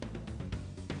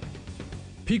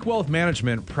Peak Wealth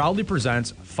Management proudly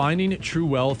presents Finding True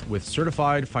Wealth with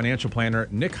certified financial planner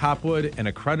Nick Hopwood and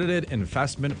accredited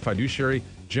investment fiduciary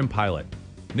Jim Pilot.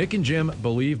 Nick and Jim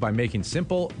believe by making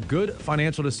simple, good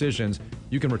financial decisions,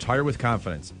 you can retire with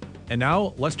confidence. And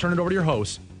now, let's turn it over to your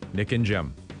hosts, Nick and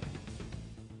Jim.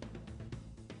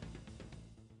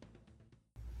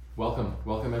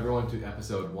 Welcome everyone to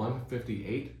episode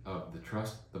 158 of the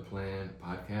Trust the Plan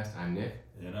podcast. I'm Nick.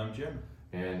 And I'm Jim.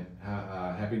 And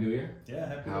Happy New Year. Yeah,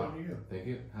 Happy New Year. Thank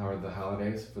you. How are the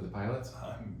holidays for the pilots?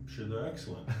 I'm sure they're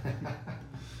excellent.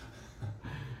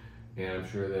 And I'm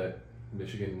sure that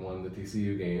Michigan won the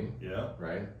TCU game. Yeah.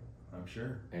 Right? I'm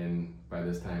sure. And by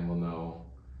this time we'll know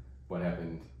what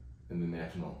happened in the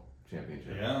national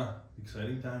championship. Yeah,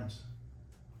 exciting times.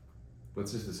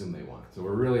 Let's just assume they won. So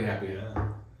we're really happy. Yeah.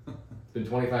 It's been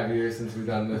 25 years since we've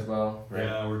done this well, right?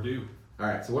 Yeah, we're due. All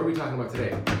right, so what are we talking about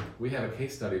today? We have a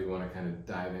case study we want to kind of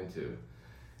dive into.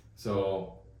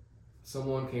 So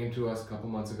someone came to us a couple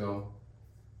months ago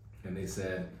and they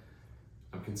said,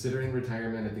 I'm considering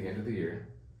retirement at the end of the year,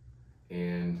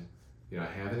 and I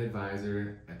have an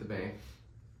advisor at the bank,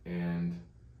 and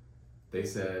they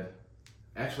said,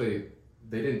 actually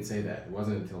they didn't say that. It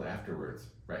wasn't until afterwards,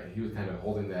 right? He was kind of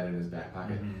holding that in his back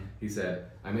pocket. Mm-hmm. He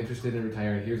said, I'm interested in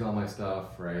retiring, here's all my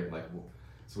stuff, right?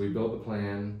 So we built the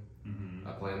plan,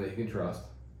 a plan that you can trust,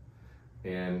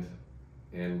 and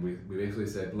we basically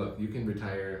said, look, you can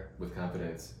retire with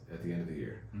confidence at the end of the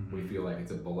year. We feel like it's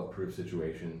a bulletproof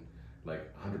situation,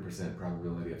 like 100%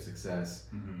 probability of success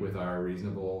with our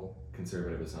reasonable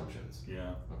conservative assumptions.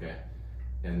 Yeah. Okay.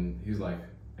 And he was like,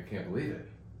 I can't believe it,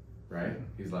 right?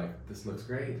 He's like, this looks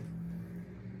great.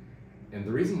 And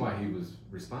the reason why he was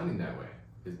responding that way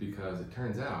is because it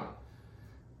turns out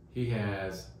he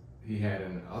had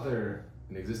an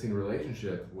existing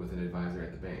relationship with an advisor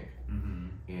at the bank.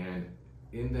 And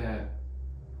in that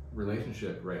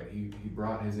relationship, right, he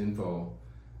brought his info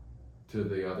to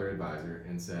the other advisor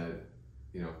and said,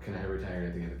 can I retire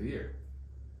at the end of the year?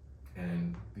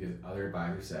 And the other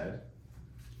advisor said,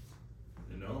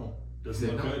 no,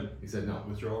 doesn't look good. He said no.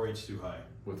 Withdrawal rate's too high.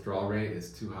 Withdrawal rate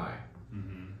is too high.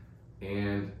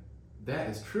 And that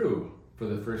is true for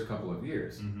the first couple of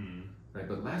years, right?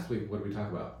 But last week, what did we talk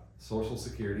about? Social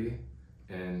Security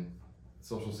and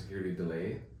Social Security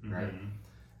delay, right?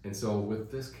 And so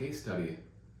with this case study,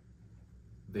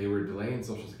 they were delaying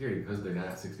Social Security because they're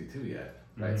not 62 yet,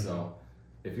 right? So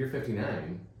if you're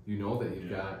 59, you know that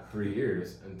you've got 3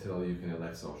 years until you can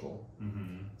elect Social.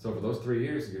 So for those 3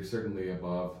 years, you're certainly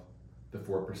above the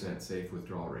 4% safe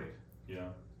withdrawal rate. Yeah.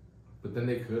 But then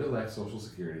they could elect Social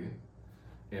Security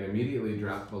and immediately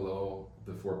drop below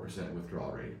the 4%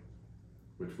 withdrawal rate,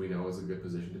 which we know is a good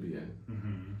position to be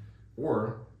in.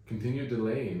 Or continue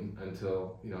delaying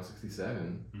until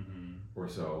 67 or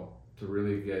so to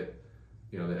really get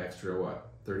that extra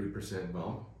 30%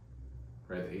 bump,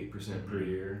 right? The 8% per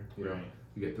year. You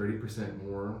get 30%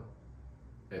 more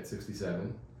at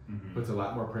 67. Puts a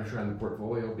lot more pressure on the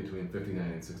portfolio between 59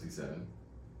 and 67.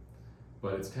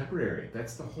 But it's temporary.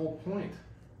 That's the whole point.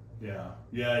 Yeah.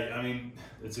 I mean,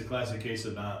 it's a classic case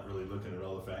of not really looking at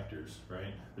all the factors,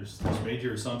 right? There's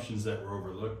major assumptions that were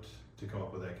overlooked to come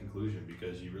up with that conclusion,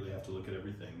 because you really have to look at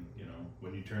everything.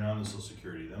 When you turn on the Social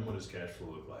Security, then what does cash flow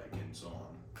look like, and so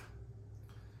on.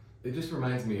 It just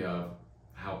reminds me of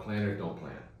how planners don't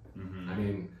plan. I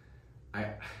mean,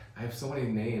 I have so many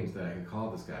names that I can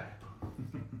call this guy,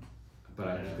 but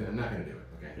I'm not going to do it.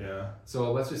 Okay. Yeah.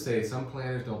 So let's just say some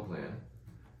planners don't plan,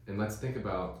 and let's think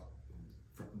about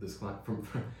this from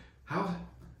how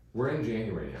we're in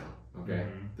January now. Okay.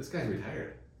 This guy's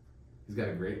retired. He's got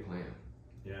a great plan.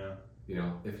 Yeah.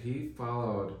 If he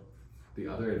followed the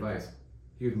other advice,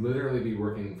 he would literally be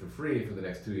working for free for the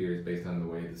next 2 years based on the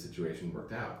way the situation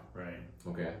worked out. Right.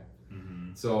 Okay.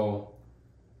 So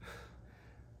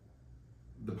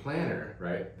the planner,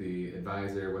 right, the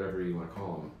advisor, whatever you want to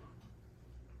call him,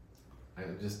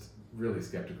 I'm just really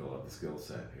skeptical of the skill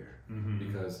set here,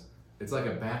 because it's like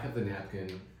a back of the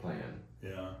napkin plan.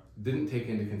 Yeah. Didn't take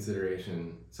into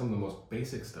consideration some of the most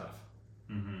basic stuff.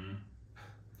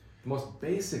 The most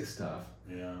basic stuff.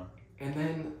 Yeah. And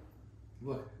then,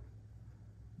 look,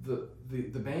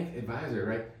 the bank advisor,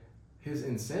 right, his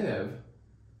incentive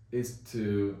is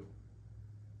to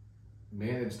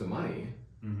manage the money,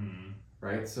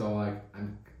 right? So I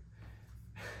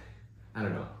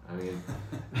don't know. I mean,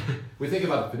 we think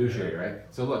about the fiduciary, right?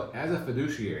 So look, as a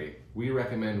fiduciary, we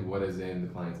recommend what is in the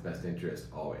client's best interest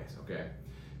always, okay?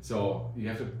 So you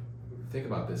have to think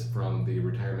about this from the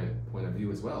retirement point of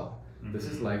view as well. This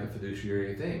is like a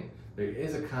fiduciary thing. There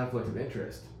is a conflict of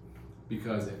interest,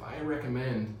 because if I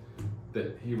recommend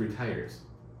that he retires,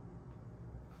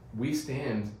 we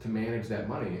stand to manage that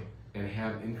money and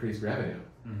have increased revenue.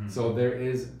 Mm-hmm. So there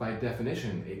is, by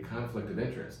definition, a conflict of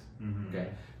interest. Mm-hmm. Okay,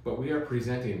 but we are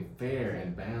presenting fair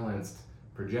and balanced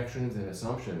projections and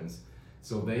assumptions,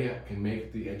 so they can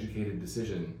make the educated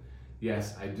decision.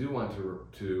 Yes, I do want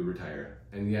to retire,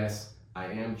 and yes, I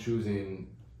am choosing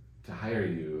to hire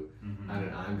you Mm-hmm. on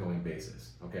an ongoing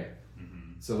basis. Okay,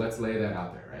 Mm-hmm. so let's lay that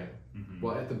out there, right? Mm-hmm.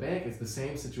 Well, at the bank, it's the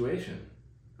same situation.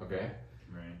 Okay,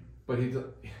 Right. but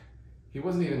he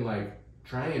wasn't even like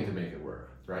trying to make it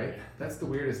work, right? That's the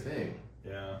weirdest thing.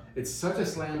 Yeah. It's such a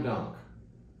slam dunk,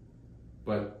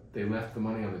 but they left the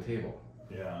money on the table.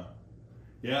 Yeah.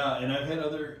 Yeah, and I've had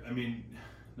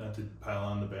not to pile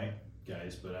on the bank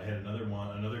guys, but I had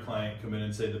another client come in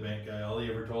and say the bank guy, all he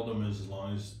ever told them is as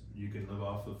long as you can live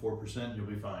off of 4%, you'll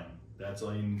be fine. That's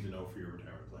all you need to know for your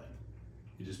retirement plan.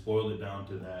 He just boiled it down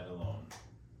to that alone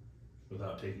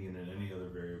without taking in any other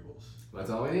variables. That's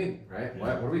all we need, right? Yeah.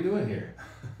 What are we doing here?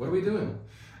 What are we doing?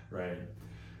 Right.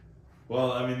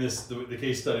 Well, I mean, the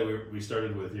case study we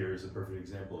started with here is a perfect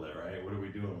example of that, right? What are we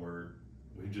doing?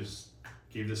 We just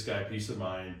gave this guy peace of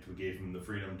mind. We gave him the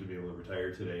freedom to be able to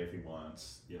retire today if he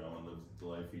wants, and live the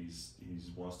life he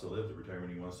wants to live, the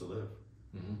retirement he wants to live.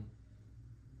 Mm-hmm.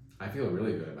 I feel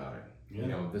really good about it.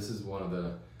 Yeah. This is one of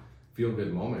the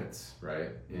feel-good moments, right?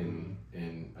 In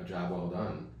a job well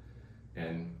done,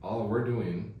 and all we're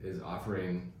doing is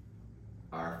offering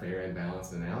our fair and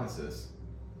balanced analysis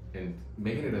and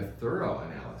making it a thorough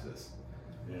analysis.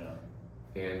 Yeah.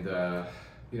 And I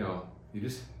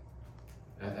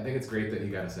think it's great that he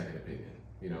got a second opinion.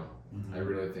 Mm-hmm. I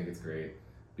really think it's great,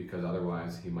 because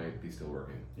otherwise he might be still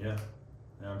working. Yeah.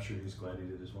 I'm sure he's glad he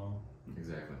did as well.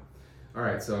 Exactly. All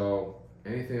right, so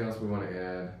anything else we want to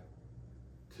add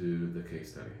to the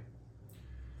case study?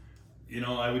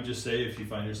 I would just say if you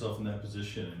find yourself in that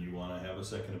position and you want to have a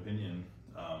second opinion,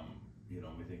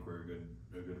 we think we're a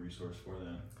good resource for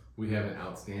that. We have an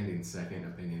outstanding second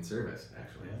opinion service,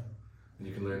 actually. Yeah. And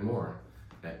you can learn more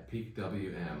at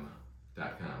peakwm.com.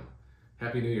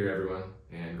 Happy New Year, everyone,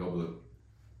 and go blue.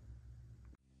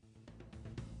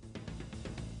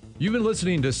 You've been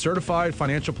listening to certified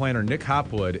financial planner Nick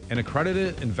Hopwood and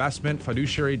accredited investment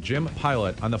fiduciary Jim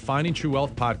Pilot on the Finding True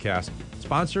Wealth podcast,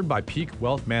 sponsored by Peak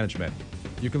Wealth Management.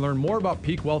 You can learn more about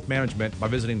Peak Wealth Management by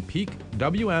visiting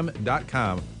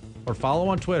peakwm.com or follow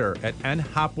on Twitter at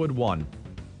nhopwood1.